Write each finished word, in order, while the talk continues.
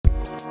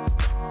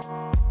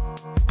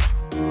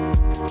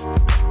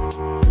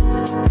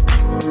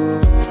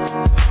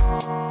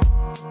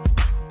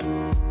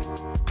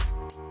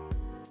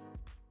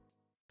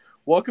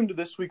Welcome to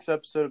this week's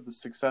episode of the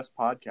Success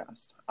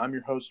Podcast. I'm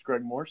your host,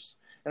 Greg Morse,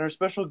 and our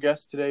special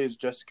guest today is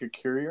Jessica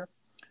Currier.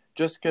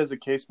 Jessica is a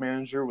case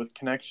manager with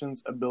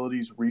Connections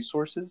Abilities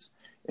Resources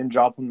in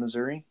Joplin,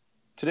 Missouri.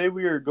 Today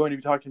we are going to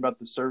be talking about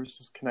the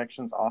services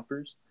Connections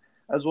offers,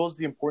 as well as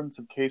the importance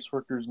of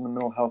caseworkers in the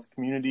mental health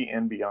community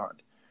and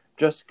beyond.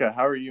 Jessica,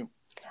 how are you?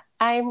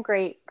 I'm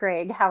great,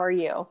 Greg. How are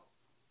you?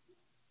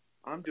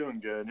 I'm doing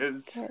good. It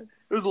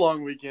was a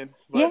long weekend,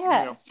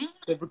 but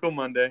typical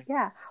Monday.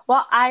 Yeah.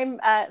 Well, I'm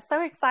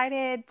so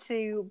excited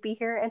to be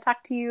here and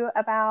talk to you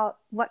about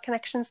what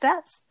Connections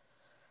does.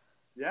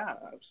 Yeah,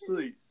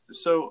 absolutely.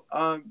 So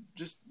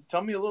just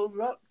tell me a little bit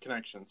about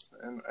Connections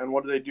and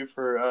what do they do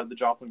for the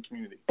Joplin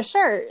community?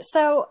 Sure.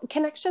 So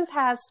Connections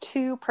has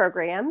two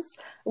programs.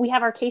 We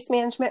have our case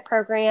management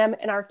program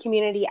and our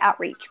community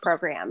outreach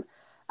program.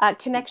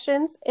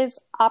 Connections is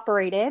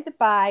operated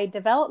by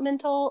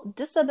Developmental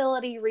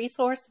Disability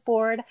Resource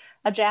Board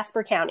of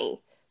Jasper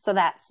County. So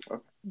that's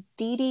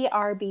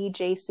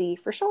DDRBJC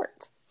for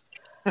short.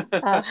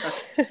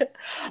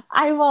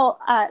 I will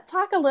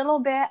talk a little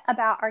bit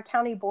about our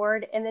county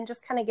board and then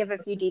just kind of give a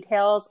few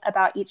details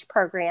about each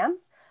program.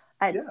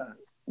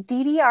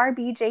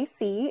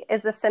 DDRBJC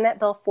is the Senate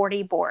Bill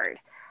 40 board.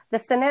 The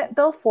Senate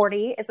Bill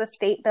 40 is a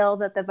state bill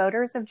that the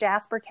voters of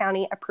Jasper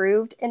County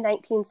approved in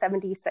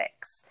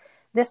 1976.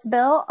 This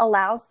bill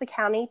allows the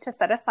county to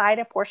set aside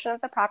a portion of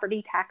the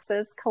property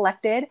taxes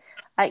collected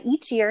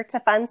each year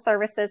to fund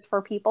services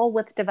for people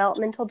with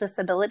developmental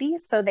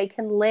disabilities so they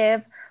can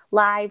live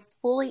lives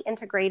fully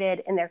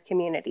integrated in their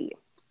community.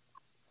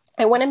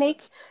 I want to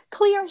make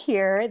clear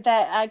here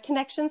that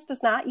Connections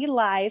does not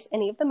utilize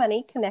any of the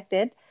money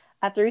connected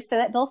through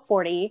Senate Bill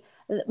 40.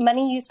 The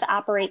money used to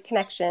operate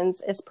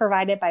Connections is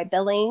provided by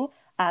billing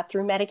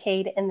through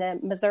Medicaid in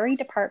the Missouri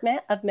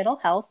Department of Mental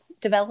Health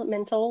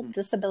Developmental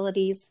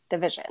Disabilities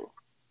Division.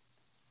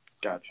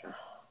 Gotcha.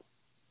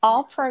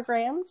 All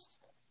programs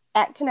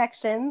at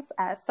Connections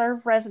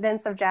serve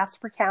residents of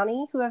Jasper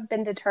County who have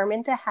been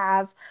determined to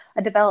have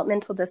a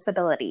developmental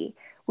disability.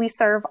 We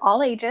serve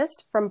all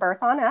ages from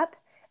birth on up,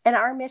 and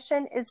our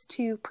mission is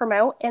to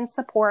promote and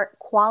support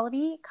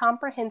quality,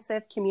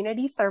 comprehensive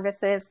community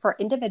services for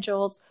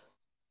individuals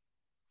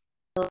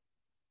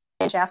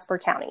in Jasper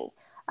County.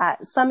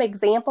 Some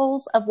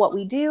examples of what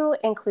we do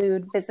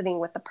include visiting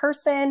with the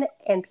person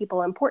and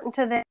people important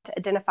to them to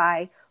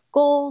identify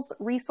goals,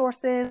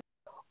 resources,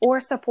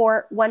 or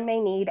support one may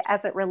need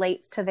as it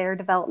relates to their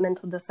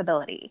developmental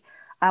disability.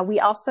 We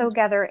also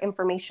gather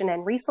information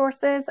and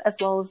resources as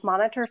well as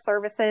monitor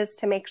services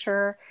to make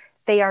sure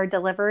they are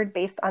delivered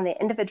based on the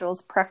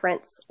individual's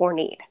preference or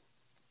need.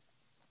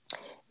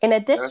 In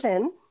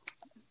addition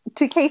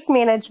to case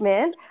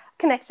management,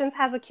 Connections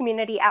has a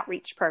community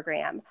outreach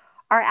program.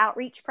 Our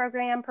outreach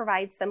program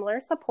provides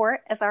similar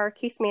support as our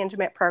case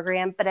management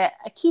program, but a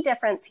key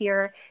difference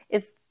here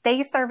is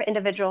they serve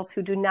individuals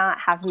who do not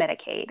have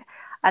Medicaid.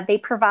 They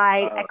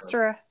provide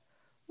extra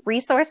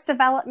resource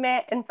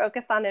development and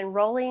focus on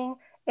enrolling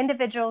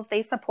individuals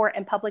they support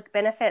in public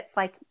benefits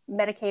like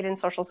Medicaid and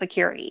Social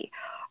Security.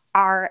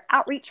 Our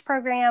outreach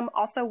program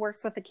also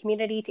works with the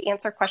community to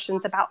answer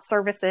questions about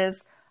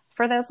services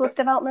for those with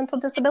developmental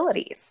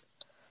disabilities.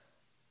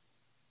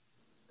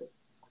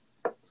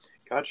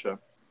 Gotcha.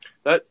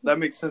 That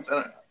makes sense,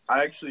 and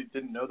I actually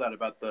didn't know that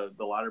about the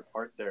latter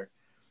part there,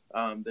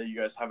 that you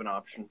guys have an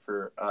option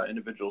for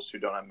individuals who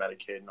don't have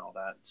Medicaid and all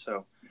that.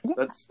 So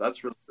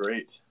that's really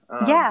great.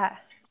 I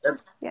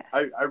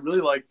really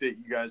like that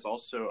you guys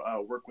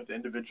also work with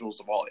individuals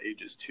of all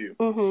ages too.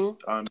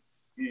 Mm-hmm.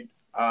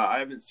 I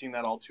haven't seen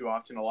that all too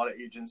often. A lot of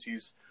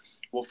agencies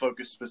will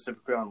focus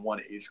specifically on one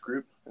age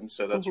group, and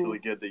so that's really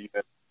good that you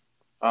guys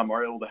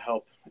are able to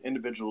help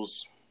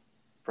individuals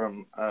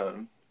from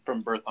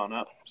birth on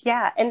up.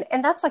 Yeah,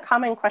 and that's a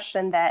common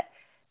question that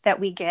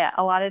we get.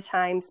 A lot of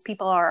times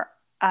people are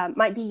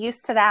might be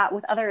used to that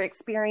with other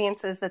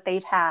experiences that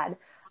they've had.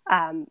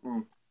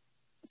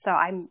 So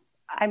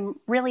I'm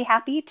really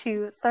happy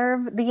to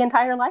serve the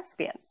entire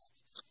lifespan.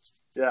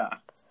 Yeah.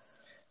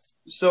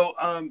 So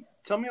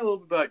tell me a little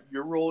bit about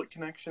your role at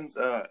Connections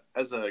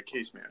as a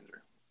case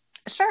manager.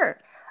 Sure.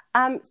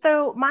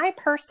 So my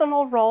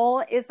personal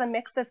role is a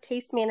mix of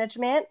case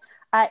management,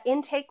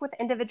 intake with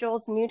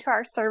individuals new to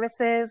our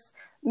services,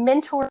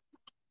 mentor,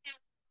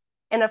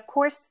 and of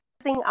course,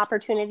 using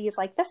opportunities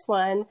like this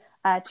one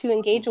to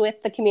engage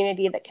with the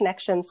community that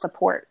Connections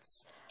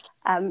supports.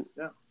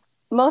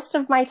 Most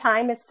of my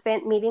time is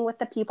spent meeting with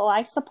the people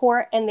I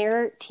support and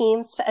their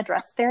teams to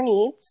address their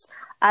needs.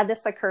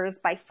 This occurs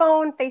by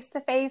phone,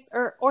 face-to-face,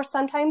 or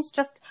sometimes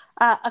just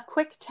a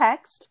quick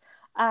text,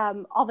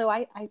 although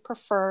I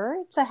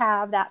prefer to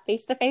have that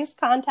face-to-face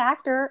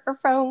contact or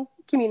phone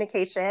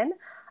communication.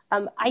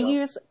 I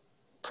use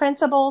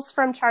principles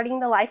from Charting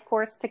the Life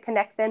course to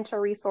connect them to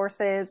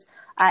resources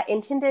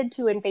intended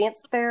to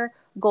advance their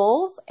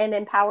goals and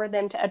empower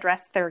them to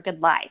address their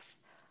good life.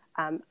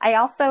 I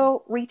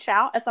also reach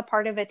out as a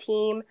part of a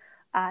team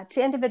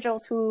to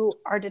individuals who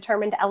are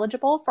determined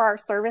eligible for our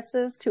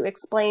services to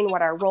explain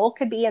what our role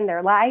could be in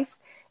their life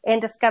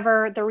and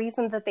discover the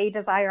reason that they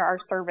desire our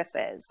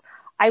services.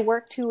 I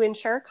work to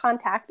ensure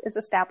contact is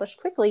established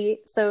quickly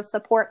so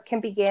support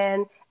can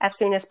begin as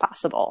soon as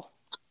possible.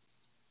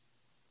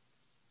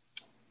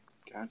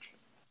 Gotcha.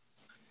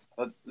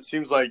 It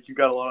seems like you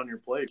got a lot on your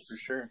plate for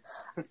sure.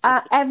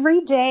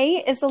 Every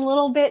day is a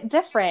little bit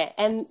different,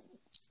 and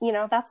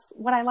that's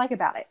what I like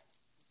about it.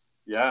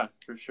 Yeah,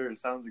 for sure. It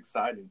sounds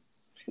exciting.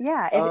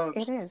 Yeah,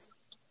 it is.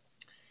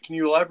 Can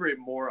you elaborate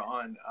more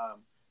on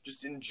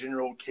just in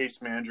general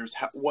case managers,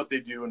 what they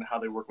do and how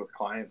they work with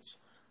clients?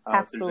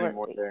 Absolutely. If there's any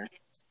more there.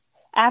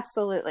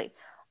 Absolutely.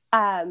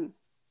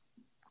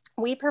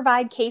 We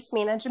provide case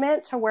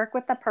management to work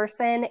with the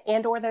person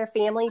and or their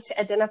family to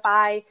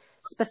identify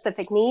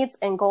specific needs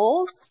and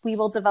goals. We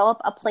will develop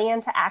a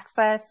plan to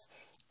access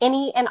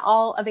any and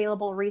all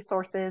available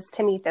resources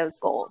to meet those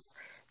goals.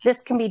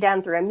 This can be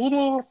done through a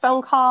meeting,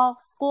 phone call,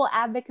 school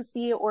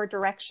advocacy, or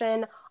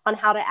direction on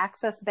how to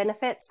access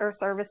benefits or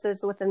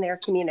services within their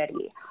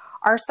community.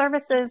 Our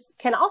services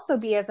can also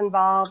be as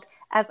involved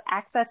as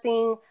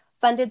accessing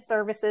funded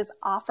services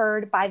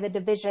offered by the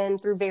division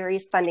through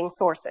various funding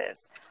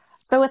sources.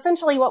 So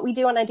essentially what we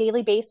do on a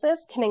daily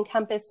basis can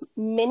encompass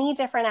many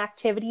different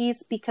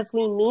activities because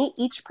we meet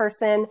each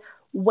person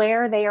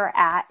where they are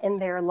at in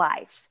their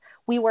life.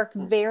 We work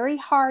very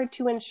hard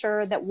to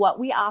ensure that what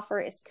we offer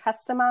is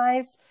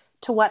customized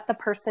to what the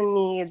person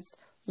needs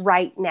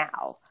right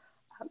now.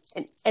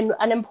 And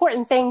an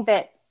important thing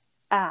that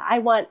I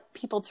want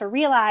people to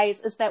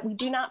realize is that we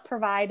do not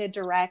provide a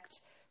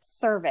direct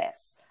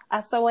service.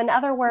 So in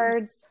other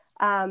words,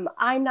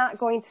 I'm not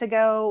going to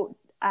go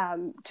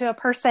to a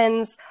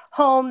person's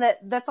home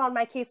that's on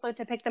my caseload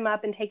to pick them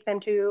up and take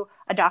them to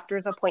a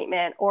doctor's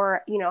appointment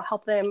or,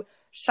 help them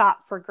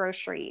shop for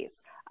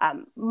groceries.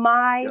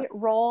 My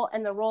role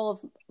and the role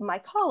of my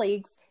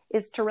colleagues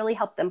is to really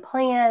help them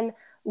plan,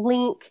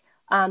 link,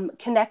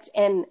 connect,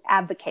 and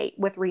advocate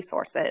with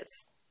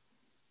resources.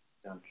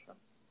 Gotcha.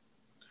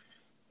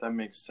 That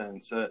makes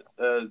sense.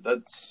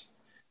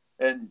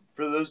 And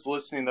for those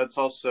listening, that's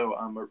also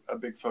a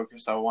big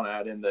focus. I want to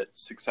add in that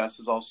success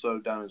is also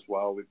done as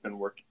well.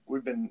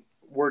 We've been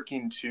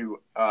working to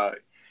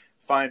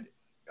find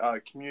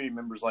community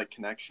members like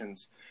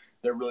Connections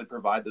that really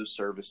provide those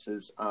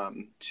services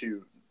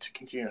to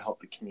continue to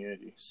help the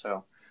community.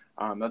 So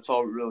that's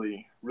all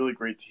really, really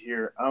great to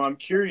hear. I'm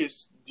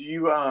curious,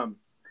 so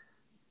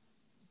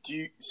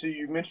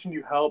you mentioned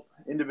you help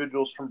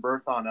individuals from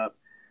birth on up.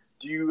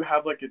 Do you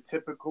have like a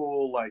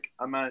typical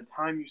amount of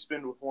time you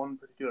spend with one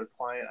particular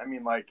client? I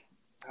mean,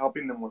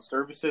 helping them with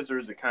services, or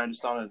is it kind of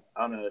just on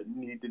a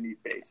need to need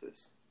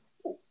basis?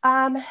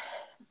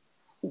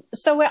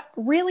 So it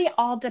really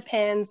all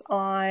depends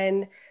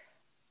on,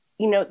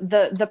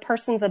 the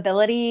person's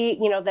ability,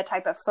 the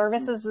type of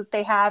services that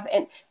they have.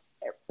 And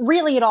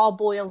really it all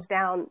boils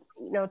down,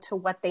 to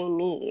what they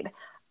need.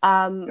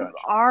 Gotcha.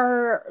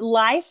 Our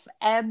life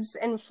ebbs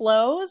and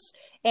flows.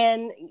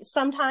 And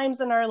sometimes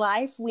in our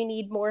life, we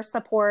need more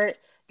support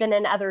than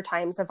in other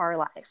times of our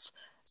life.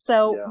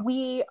 So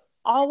we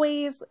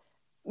always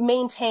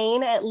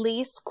maintain at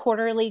least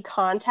quarterly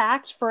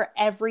contact for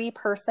every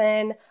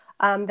person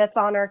that's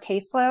on our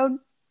caseload.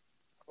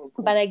 Okay.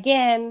 But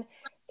again,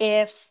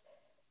 if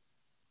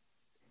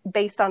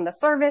based on the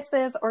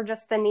services or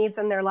just the needs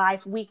in their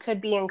life, we could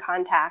be in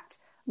contact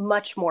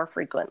much more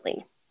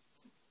frequently.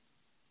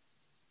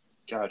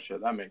 Gotcha.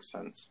 That makes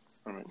sense.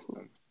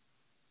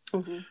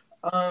 Mm-hmm.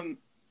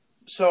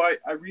 So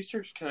I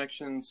researched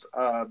Connections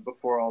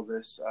before all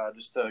this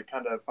just to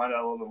kind of find out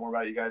a little bit more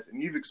about you guys.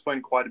 And you've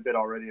explained quite a bit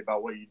already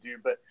about what you do.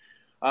 But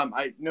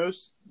I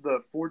noticed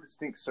the 4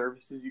 distinct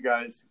services you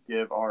guys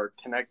give are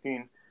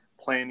connecting,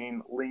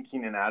 planning,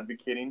 linking, and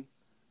advocating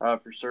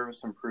for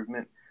service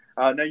improvement.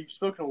 Now, you've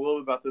spoken a little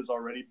bit about those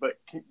already, but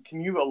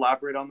can you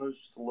elaborate on those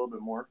just a little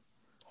bit more?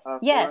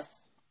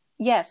 Yes.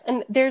 Yes.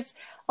 And there's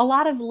a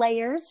lot of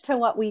layers to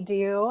what we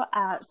do.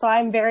 So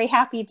I'm very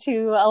happy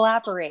to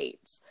elaborate.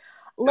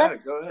 Go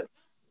ahead.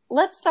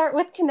 Let's start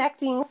with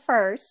connecting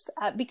first,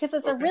 because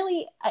it's a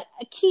really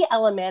a key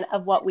element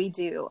of what we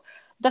do.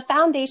 The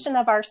foundation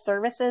of our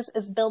services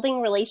is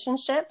building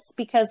relationships,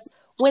 because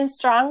when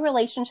strong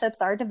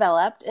relationships are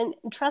developed and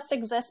trust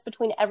exists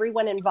between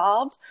everyone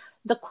involved,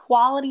 the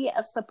quality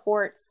of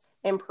supports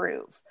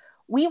improve.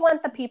 We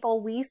want the people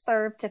we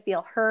serve to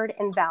feel heard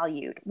and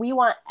valued. We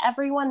want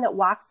everyone that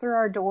walks through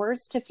our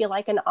doors to feel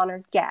like an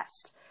honored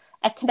guest.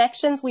 At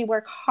Connections, we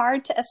work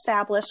hard to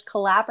establish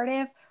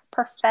collaborative,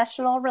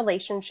 professional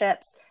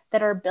relationships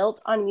that are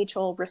built on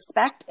mutual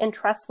respect and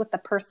trust with the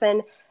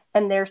person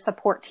and their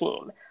support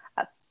team.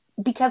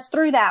 Because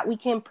through that, we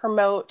can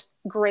promote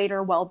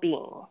greater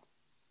well-being.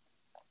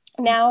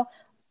 Now,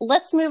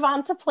 let's move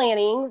on to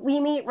planning. We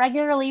meet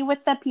regularly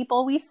with the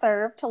people we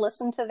serve to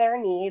listen to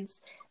their needs,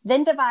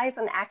 then devise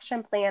an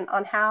action plan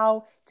on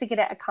how to get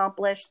it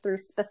accomplished through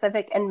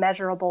specific and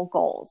measurable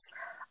goals.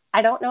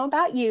 I don't know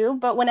about you,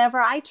 but whenever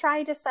I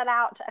try to set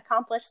out to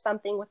accomplish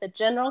something with a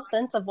general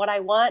sense of what I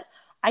want,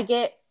 I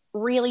get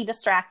really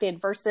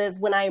distracted versus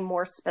when I'm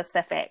more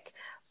specific.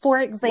 For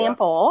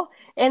example,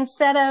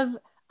 instead of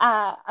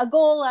a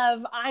goal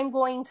of I'm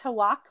going to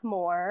walk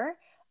more.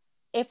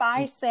 If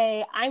I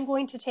say I'm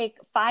going to take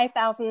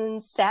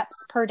 5,000 steps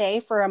per day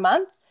for a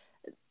month,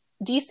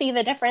 do you see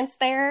the difference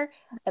there?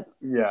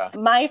 Yeah.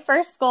 My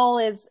first goal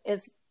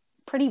is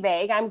pretty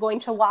vague. I'm going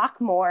to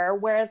walk more,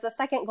 whereas the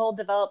second goal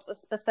develops a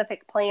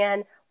specific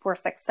plan for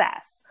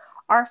success.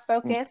 Our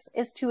focus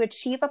is to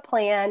achieve a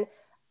plan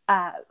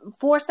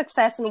for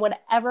success in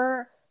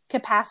whatever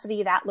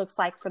capacity that looks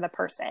like for the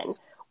person.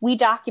 We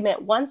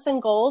document wants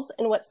and goals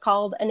in what's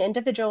called an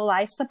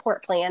individualized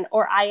support plan,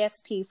 or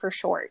ISP for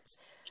short.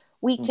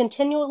 We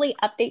continually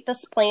update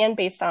this plan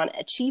based on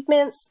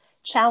achievements,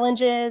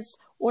 challenges,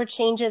 or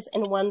changes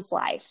in one's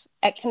life.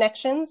 At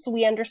Connections,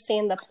 we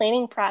understand the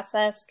planning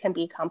process can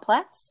be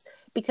complex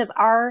because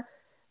our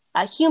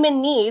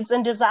human needs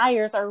and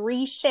desires are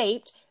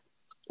reshaped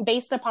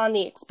based upon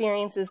the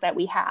experiences that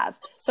we have.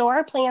 So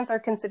our plans are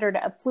considered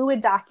a fluid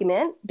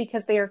document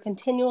because they are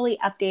continually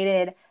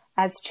updated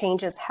as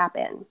changes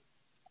happen.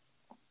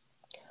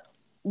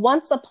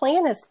 Once a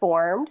plan is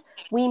formed,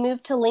 we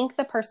move to link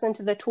the person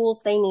to the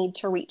tools they need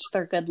to reach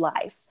their good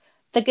life.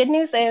 The good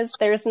news is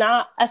there's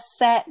not a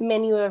set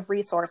menu of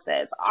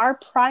resources. Our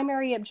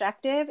primary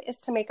objective is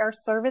to make our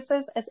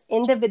services as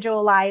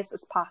individualized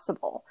as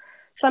possible.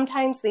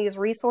 Sometimes these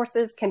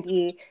resources can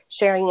be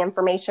sharing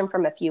information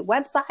from a few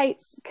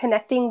websites,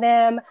 connecting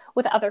them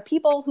with other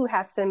people who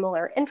have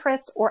similar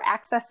interests, or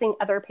accessing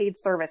other paid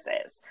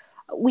services.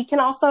 We can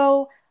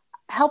also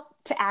help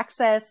to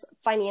access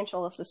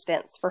financial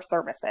assistance for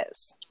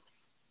services.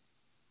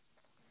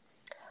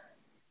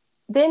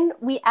 Then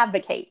we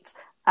advocate.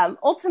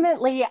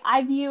 Ultimately,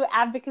 I view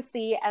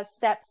advocacy as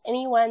steps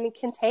anyone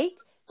can take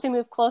to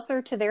move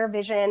closer to their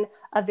vision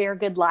of their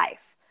good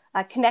life.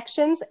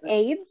 Connections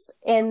aids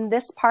in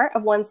this part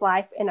of one's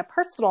life in a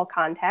personal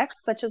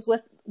context, such as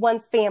with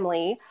one's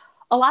family.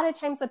 A lot of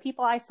times the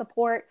people I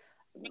support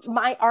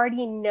might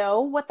already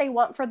know what they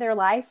want for their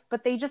life,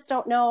 but they just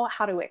don't know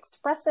how to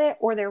express it,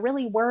 or they're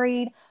really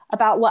worried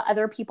about what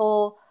other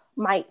people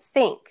might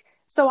think.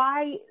 So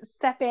I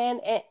step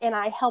in and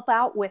I help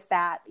out with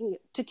that,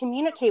 to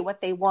communicate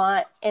what they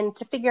want and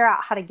to figure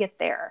out how to get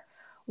there.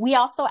 We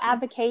also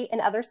advocate in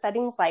other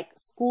settings like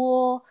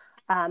school,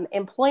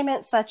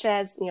 employment, such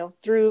as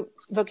through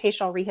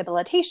vocational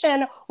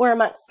rehabilitation or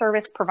amongst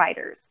service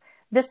providers.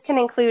 This can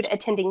include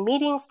attending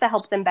meetings to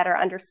help them better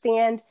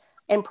understand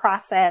and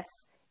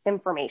process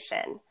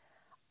information.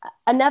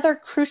 Another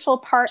crucial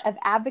part of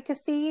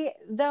advocacy,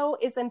 though,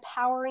 is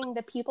empowering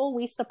the people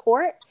we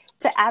support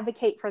to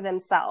advocate for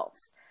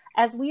themselves.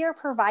 As we are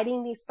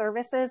providing these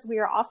services, we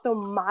are also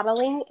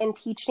modeling and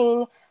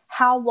teaching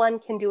how one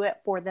can do it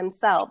for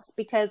themselves,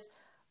 because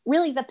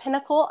really the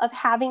pinnacle of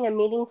having a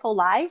meaningful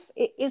life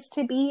is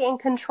to be in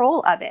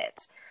control of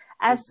it.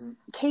 As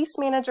case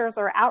managers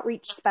or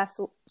outreach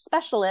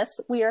specialists,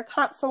 we are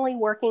constantly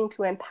working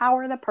to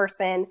empower the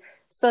person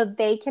so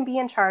they can be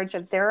in charge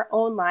of their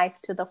own life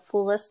to the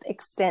fullest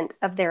extent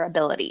of their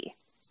ability.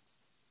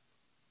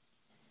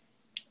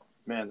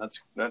 Man,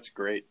 that's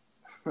great.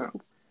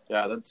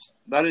 Yeah,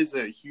 that is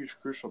a huge,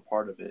 crucial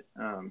part of it.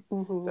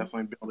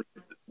 Definitely be able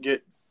to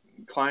get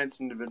clients,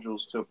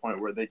 individuals to a point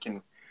where they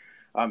can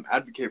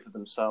advocate for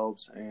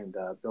themselves and be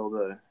able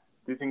to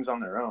do things on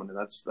their own, and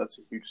that's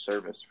a huge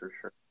service for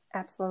sure.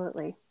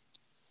 Absolutely.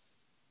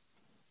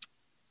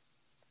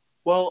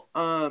 Well,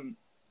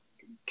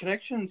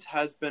 Connections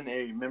has been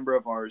a member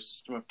of our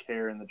system of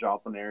care in the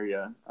Joplin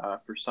area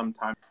for some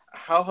time.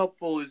 How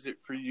helpful is it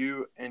for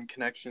you and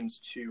Connections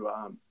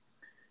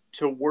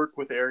to work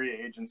with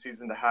area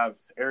agencies and to have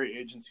area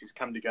agencies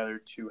come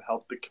together to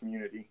help the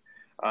community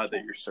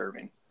that you're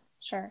serving?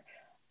 Sure.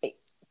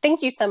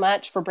 Thank you so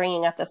much for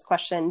bringing up this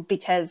question,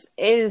 because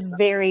it is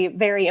very,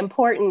 very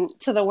important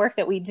to the work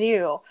that we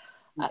do.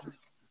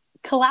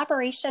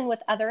 Collaboration with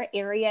other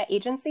area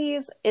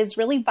agencies is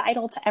really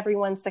vital to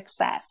everyone's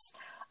success.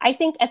 I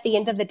think at the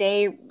end of the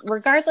day,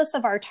 regardless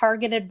of our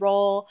targeted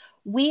role,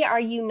 we are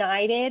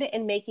united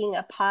in making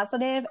a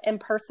positive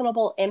and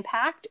personable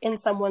impact in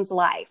someone's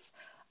life.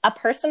 A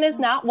person is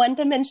not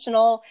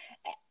one-dimensional.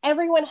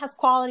 Everyone has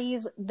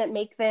qualities that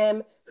make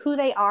them who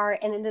they are,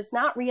 and it is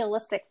not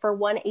realistic for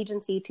one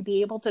agency to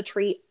be able to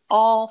treat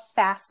all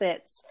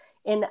facets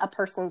in a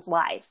person's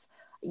life.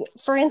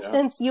 For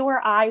instance, you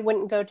or I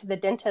wouldn't go to the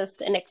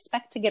dentist and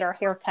expect to get our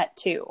hair cut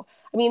too.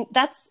 I mean,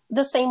 that's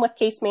the same with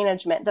case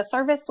management. The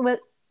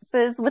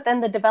services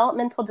within the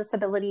Developmental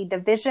Disability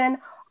Division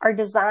are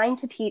designed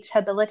to teach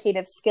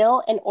habilitative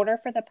skill in order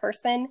for the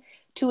person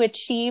to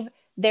achieve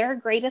their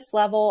greatest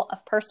level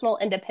of personal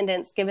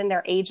independence given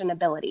their age and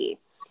ability.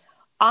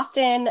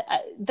 Often,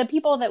 the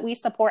people that we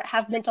support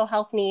have mental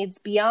health needs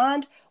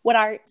beyond what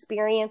our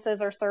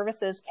experiences or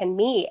services can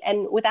meet.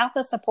 And without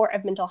the support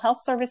of mental health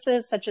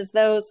services, such as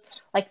those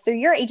like through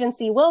your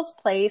agency, Will's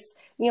Place,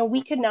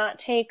 we could not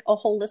take a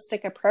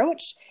holistic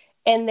approach.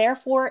 And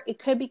therefore, it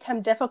could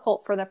become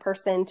difficult for the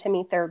person to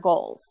meet their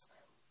goals.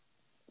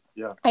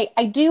 Yeah.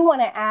 I do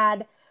want to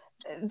add,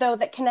 though,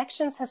 that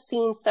Connections has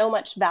seen so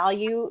much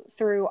value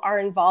through our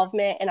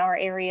involvement in our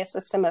area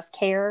system of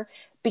care,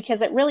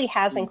 because it really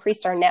has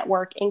increased our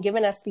network and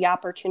given us the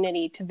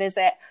opportunity to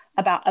visit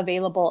about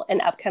available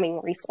and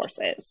upcoming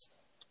resources.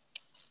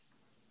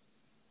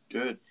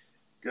 Good.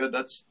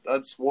 That's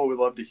what we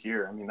love to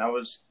hear. I mean, that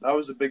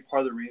was a big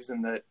part of the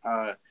reason that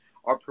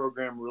our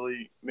program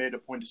really made a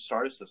point to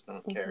start a system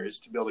of care, is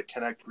to be able to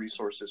connect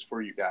resources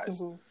for you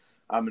guys.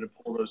 I'm going to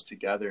pull those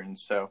together. And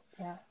so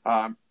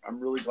I'm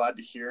really glad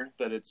to hear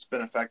that it's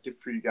been effective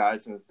for you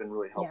guys and it's been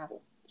really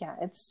helpful. Yeah,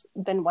 it's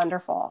been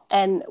wonderful.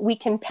 And we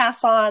can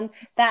pass on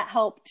that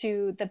help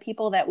to the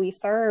people that we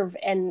serve.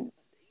 And,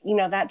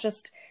 that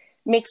just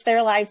makes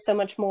their lives so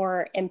much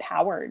more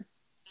empowered.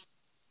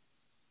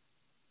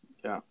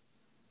 Yeah.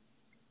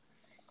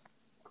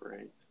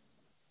 Great.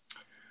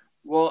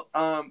 Well,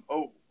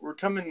 we're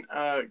coming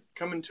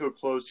to a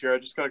close here. I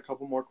just got a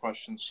couple more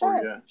questions for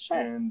you. Sure.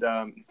 And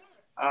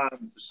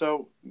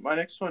so my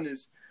next one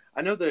is,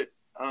 I know that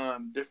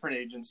different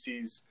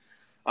agencies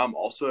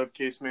also have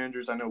case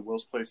managers. I know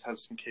Will's Place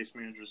has some case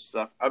managers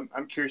stuff.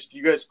 I'm curious, do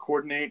you guys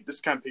coordinate?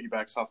 This kind of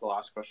piggybacks off the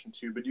last question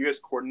too, but do you guys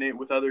coordinate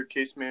with other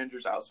case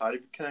managers outside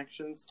of your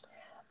connections?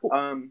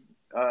 And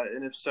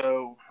if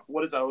so,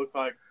 what does that look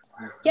like?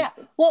 Yeah,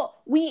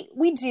 well,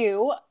 we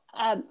do.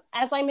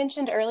 As I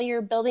mentioned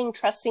earlier, building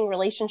trusting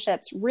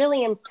relationships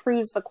really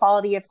improves the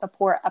quality of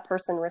support a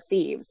person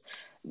receives,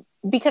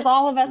 because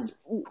all of us,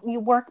 we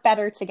work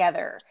better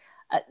together.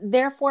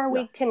 Therefore,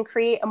 we can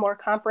create a more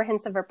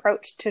comprehensive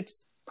approach to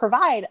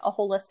provide a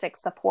holistic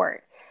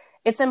support.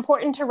 It's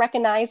important to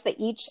recognize that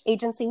each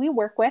agency we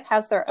work with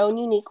has their own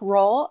unique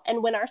role.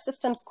 And when our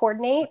systems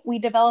coordinate, we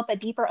develop a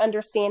deeper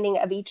understanding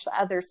of each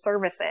other's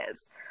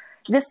services.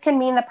 This can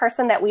mean the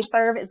person that we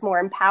serve is more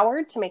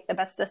empowered to make the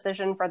best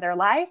decision for their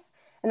life.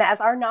 And as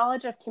our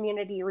knowledge of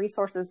community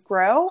resources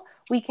grow,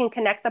 we can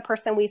connect the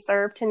person we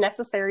serve to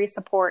necessary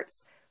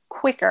supports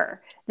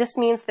quicker. This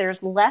means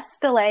there's less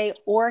delay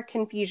or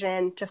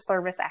confusion to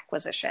service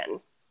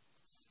acquisition.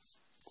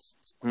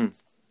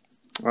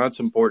 Well, that's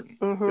important.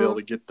 Be able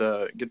to get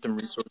them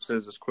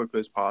resources as quickly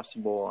as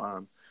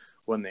possible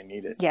when they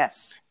need it.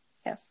 Yes.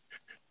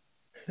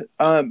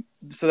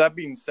 So that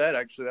being said,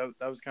 actually,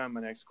 that was kind of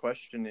my next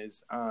question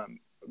is,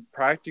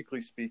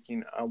 practically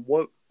speaking,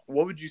 what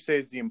would you say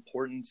is the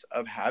importance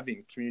of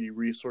having community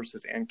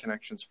resources and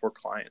connections for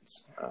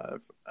clients,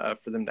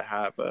 for them to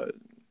have?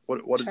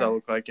 What does that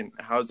look like, and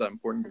how is that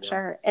important to them?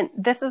 Sure. And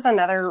this is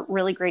another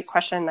really great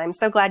question. I'm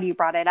so glad you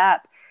brought it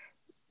up,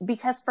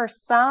 because for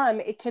some,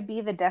 it could be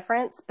the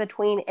difference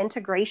between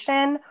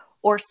integration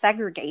or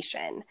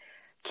segregation.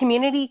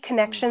 Community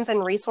connections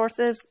and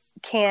resources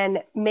can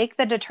make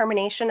the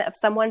determination of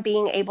someone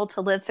being able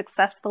to live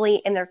successfully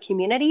in their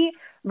community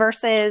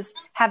versus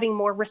having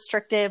more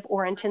restrictive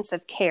or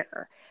intensive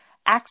care.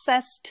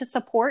 Access to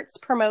supports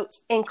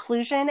promotes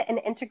inclusion and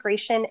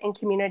integration in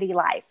community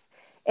life.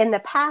 In the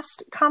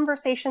past,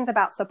 conversations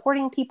about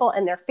supporting people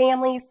and their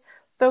families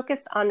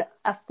focused on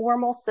a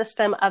formal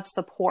system of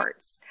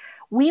supports.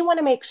 We want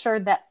to make sure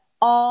that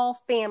all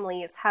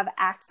families have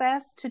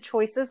access to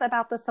choices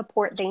about the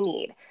support they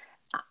need.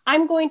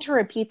 I'm going to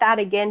repeat that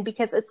again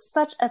because it's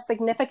such a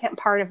significant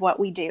part of what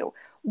we do.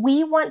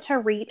 We want to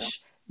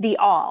reach the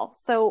all.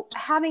 So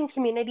having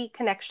community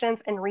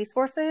connections and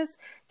resources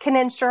can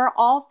ensure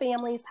all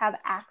families have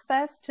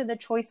access to the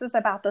choices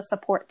about the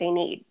support they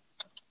need.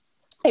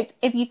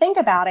 If you think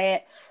about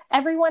it,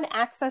 everyone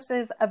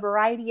accesses a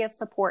variety of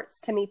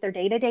supports to meet their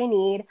day-to-day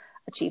need,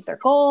 achieve their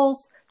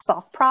goals,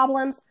 solve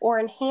problems, or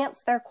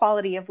enhance their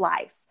quality of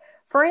life.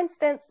 For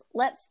instance,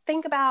 let's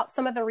think about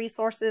some of the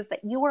resources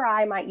that you or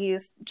I might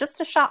use just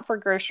to shop for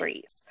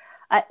groceries.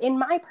 In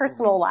my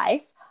personal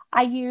life,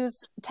 I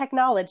use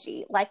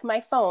technology like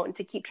my phone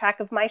to keep track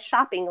of my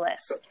shopping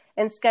list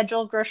and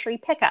schedule grocery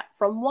pickup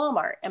from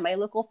Walmart and my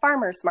local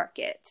farmers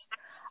market.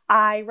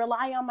 I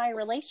rely on my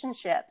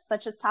relationships,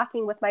 such as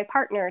talking with my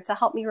partner, to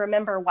help me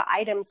remember what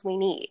items we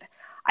need.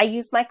 I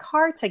use my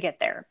car to get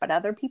there, but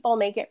other people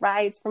may get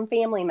rides from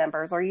family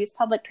members or use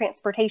public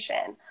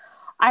transportation.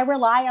 I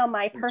rely on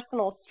my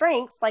personal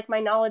strengths, like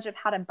my knowledge of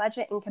how to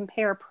budget and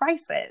compare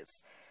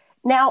prices.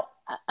 Now,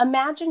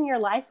 imagine your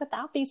life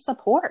without these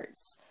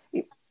supports.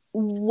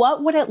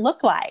 What would it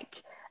look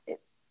like?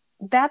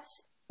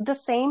 That's the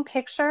same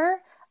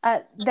picture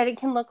that it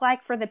can look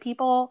like for the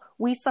people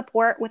we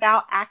support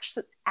without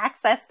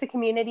access to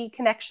community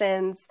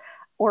connections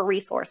or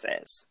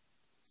resources.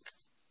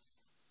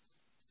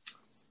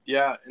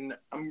 Yeah, and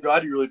I'm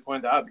glad you really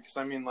pointed that out, because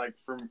I mean, like,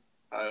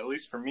 at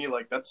least for me,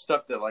 like, that's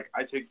stuff that, like,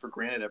 I take for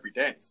granted every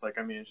day. Like,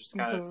 I mean, it's just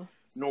kind of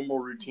normal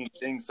routine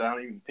things that I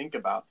don't even think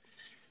about.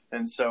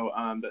 And so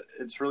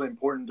it's really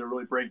important to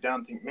really break down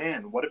and think,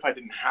 man, what if I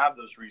didn't have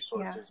those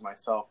resources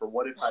myself? Or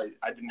what if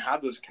I didn't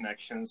have those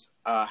connections?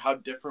 How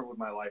different would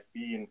my life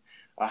be, and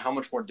how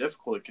much more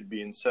difficult it could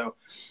be? And so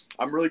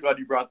I'm really glad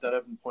you brought that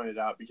up and pointed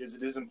out, because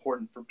it is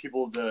important for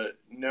people to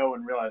know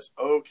and realize,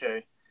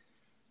 okay,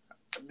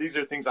 these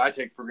are things I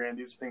take for granted.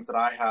 These are things that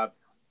I have,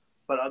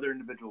 but other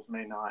individuals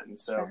may not. And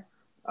so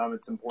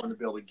it's important to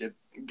be able to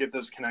get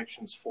those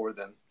connections for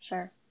them.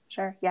 Sure.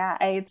 Yeah,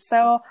 it's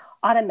so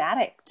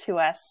automatic to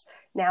us.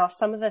 now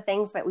some of the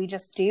things that we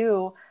just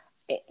do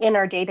in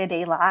our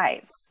day-to-day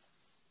lives.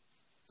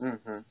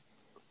 Mm-hmm.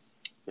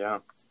 Yeah.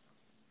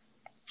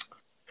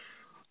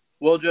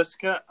 Well,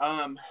 Jessica,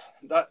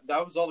 that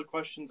was all the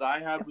questions I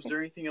had. Was there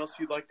anything else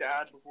you'd like to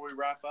add before we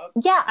wrap up?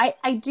 Yeah,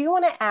 I do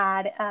want to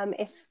add,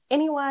 if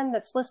anyone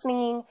that's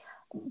listening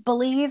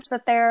believes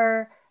that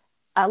they're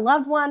a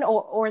loved one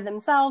or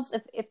themselves,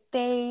 if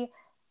they,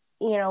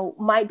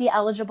 might be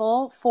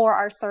eligible for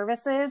our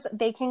services,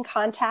 they can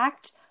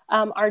contact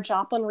our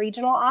Joplin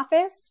Regional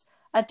Office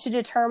to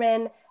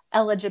determine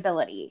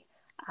eligibility.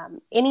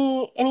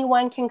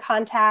 Anyone can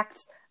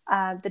contact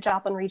the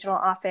Joplin Regional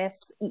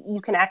Office. You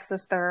can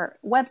access their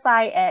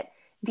website at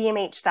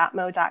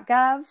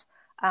dmh.mo.gov,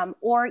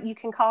 or you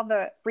can call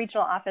the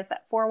regional office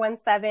at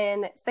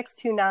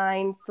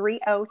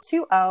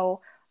 417-629-3020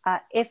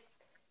 if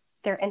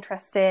they're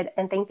interested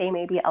and think they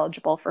may be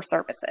eligible for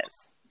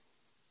services.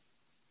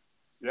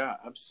 Yeah,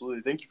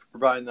 absolutely. Thank you for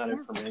providing that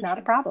information. Not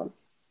a problem.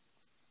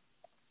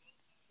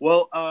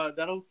 Well,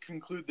 that'll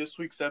conclude this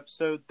week's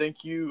episode.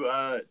 Thank you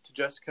to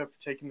Jessica for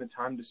taking the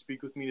time to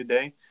speak with me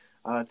today.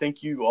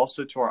 Thank you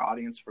also to our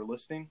audience for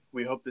listening.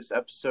 We hope this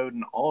episode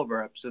and all of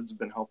our episodes have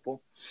been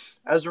helpful.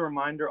 As a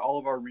reminder, all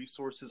of our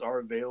resources are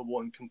available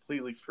and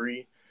completely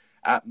free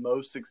at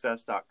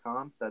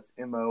mosuccess.com. That's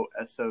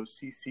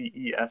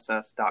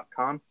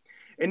MOSOCCESS.com.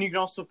 And you can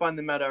also find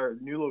them at our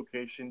new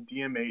location,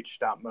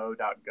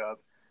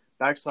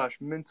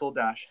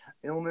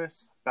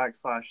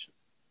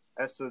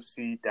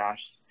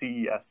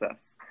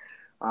 dmh.mo.gov/mental-illness/SOC-CESS.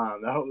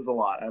 That was a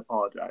lot. I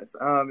apologize.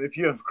 If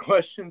you have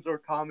questions or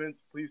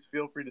comments, please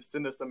feel free to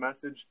send us a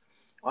message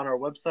on our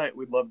website.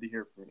 We'd love to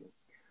hear from you.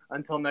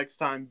 Until next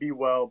time, be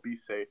well, be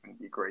safe, and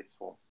be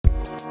graceful.